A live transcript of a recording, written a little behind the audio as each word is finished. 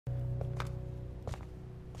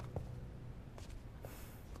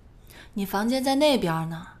你房间在那边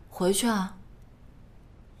呢，回去啊。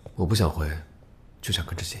我不想回，就想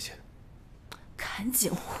跟着姐姐。赶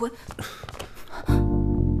紧回。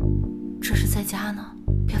这是在家呢，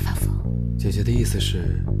别发疯。姐姐的意思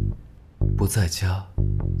是，不在家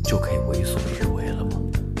就可以为所欲为了吗？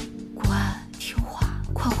乖，听话，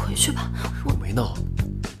快回去吧。我没闹，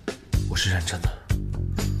我是认真的。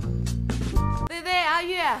薇薇、阿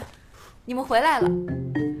月，你们回来了。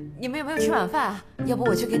你们有没有吃晚饭啊？要不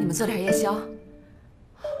我去给你们做点夜宵。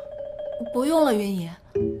不用了，云姨，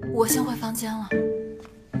我先回房间了。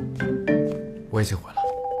我已经回了。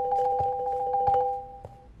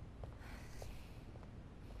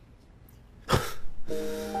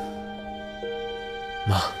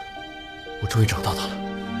妈，我终于找到他了。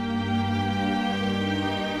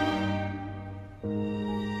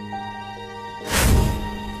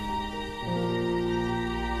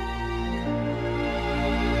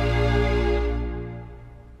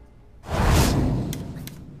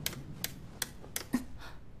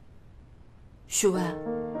许巍，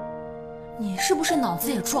你是不是脑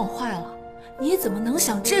子也撞坏了？你怎么能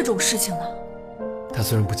想这种事情呢？他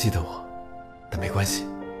虽然不记得我，但没关系。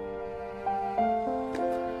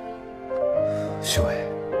许巍，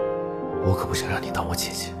我可不想让你当我姐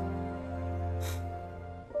姐。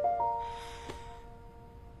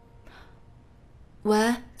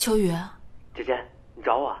喂，秋雨。姐姐，你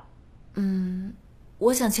找我啊？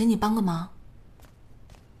我想请你帮个忙。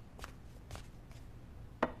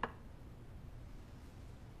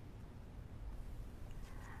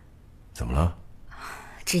怎么了？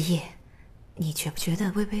志毅，你觉不觉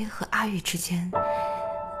得薇薇和阿玉之间，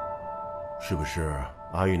是不是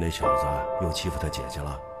阿玉那小子又欺负他姐姐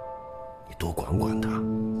了？你多管管他。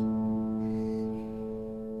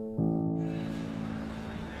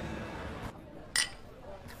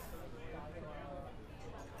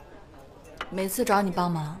每次找你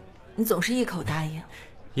帮忙，你总是一口答应。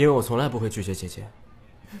因为我从来不会拒绝姐姐。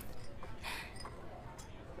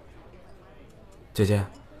姐姐，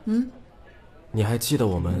你还记得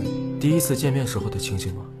我们第一次见面时候的情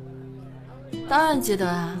景吗？当然记得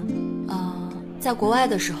啊。在国外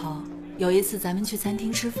的时候，有一次咱们去餐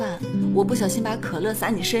厅吃饭，我不小心把可乐洒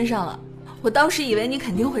你身上了，我当时以为你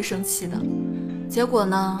肯定会生气的，结果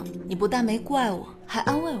呢，你不但没怪我，还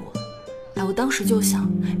安慰我。哎，我当时就想，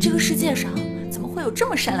这个世界上怎么会有这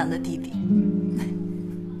么善良的弟弟？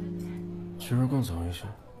其实更早一些。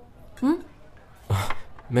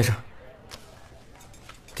没事。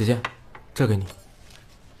姐姐，这给你。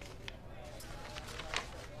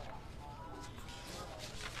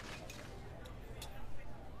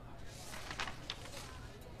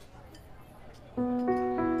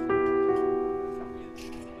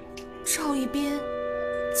赵一斌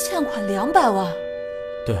欠款200万。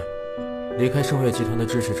对，离开盛月集团的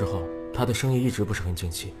支持之后，他的生意一直不是很景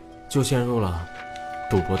气，就陷入了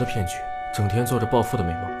赌博的骗局，整天做着暴富的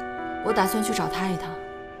美梦。我打算去找他一趟，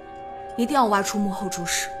一定要挖出幕后主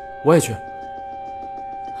使。我也去。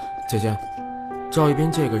姐姐，赵一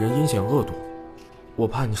斌这个人阴险恶毒，我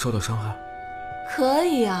怕你受到伤害。可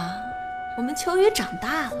以啊，我们秋雨长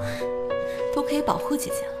大了，都可以保护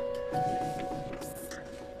姐姐了。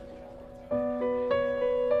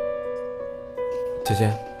姐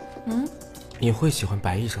姐，你会喜欢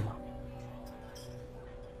白医生吗？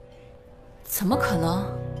怎么可能？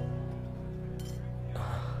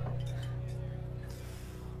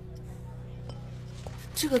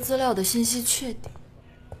这个资料的信息确定。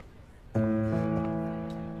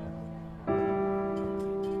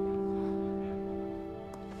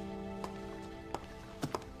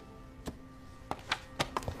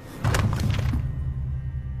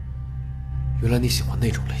原来你喜欢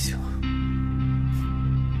那种类型啊！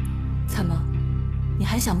怎么，你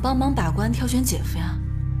还想帮忙把关挑选姐夫呀？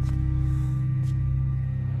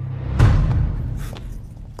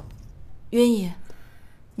云姨，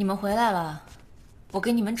你们回来了，我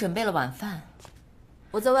给你们准备了晚饭。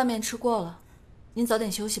我在外面吃过了，您早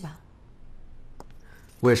点休息吧。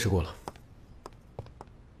我也吃过了。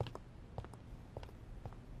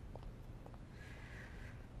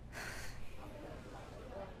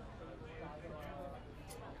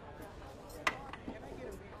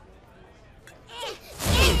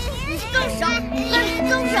动手！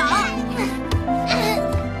动手！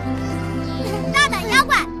大胆妖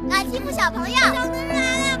怪，敢欺负小朋友！小子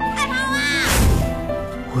来了，快跑啊！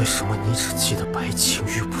为什么你只记得白情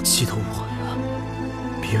玉，不记得我呀？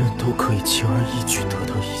别人都可以轻而易举得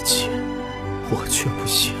到一切，我却不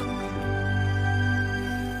行。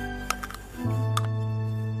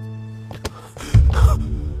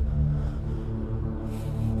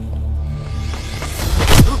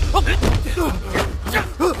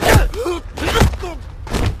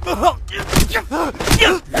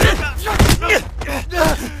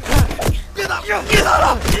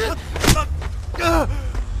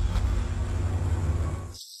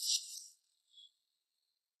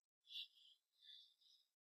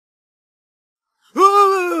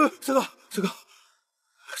三哥，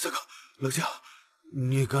冷静，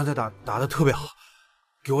你刚才打的特别好，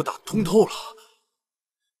给我打通透了。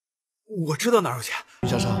我知道哪有钱。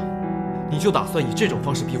莎莎，你就打算以这种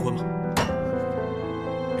方式逼婚吗？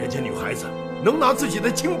人家女孩子能拿自己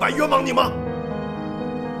的清白冤枉你吗？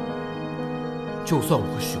就算我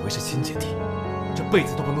和许巍是亲姐弟，这辈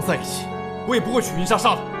子都不能在一起，我也不会娶云莎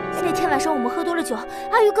莎的。那天晚上我们喝多了酒，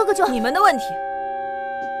阿玉哥哥就……你们的问题，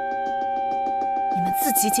你们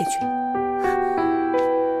自己解决。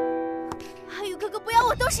阿玉哥哥，不要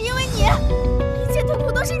我，都是因为你，一切痛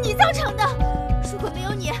苦都是你造成的。如果没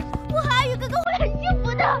有你，我和阿玉哥哥会很幸福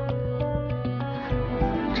的。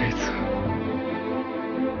这次，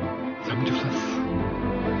咱们就算死，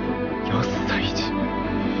也要死在一起，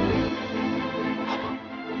好吗？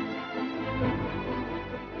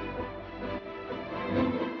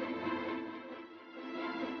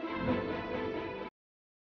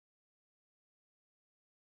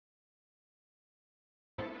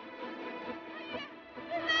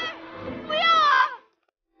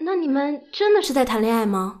那你们真的是在谈恋爱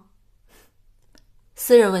吗？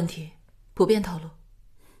私人问题，不便透露。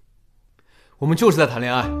我们就是在谈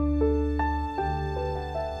恋爱。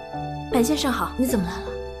本先生好，你怎么来了？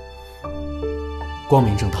光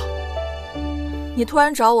明正大。你突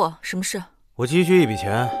然找我，什么事？我急需一笔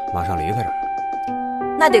钱，马上离开这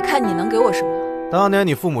儿。那得看你能给我什么了。当年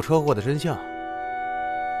你父母车祸的真相，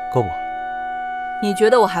够不？你觉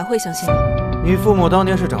得我还会相信你？你父母当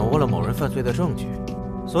年是掌握了某人犯罪的证据，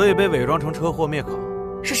所以被伪装成车祸灭口。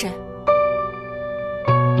是谁？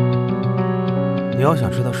你要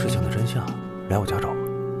想知道事情的真相，来我家找我。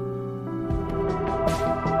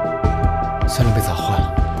项链被砸坏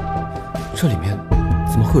了，这里面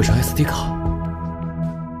怎么会有张 SD 卡？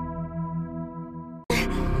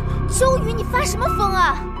周宇，你发什么疯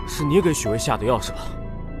啊？是你给许巍下的药是吧？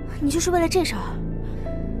你就是为了这事儿？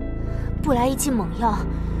不来一剂猛药，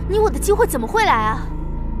你我的机会怎么会来啊？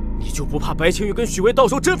你就不怕白青玉跟许巍到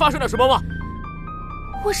时候真发生点什么吗？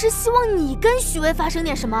我是希望你跟许巍发生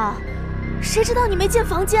点什么，谁知道你没进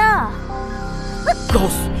房间啊？告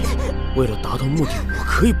诉你，为了达到目的，我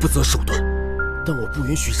可以不择手段，但我不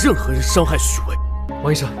允许任何人伤害许巍。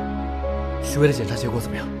王医生，许巍的检查结果怎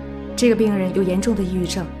么样？这个病人有严重的抑郁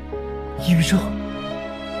症。抑郁症？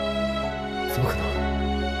怎么可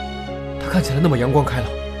能？他看起来那么阳光开朗。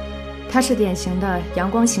他是典型的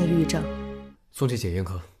阳光型抑郁症。送去检验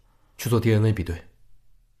科去做 DNA 比对。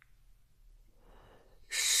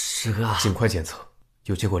师哥，尽快检测，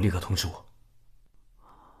有结果立刻通知我。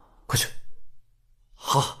快去。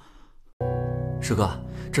好。师哥，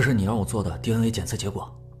这是你让我做的 DNA 检测结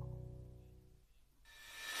果。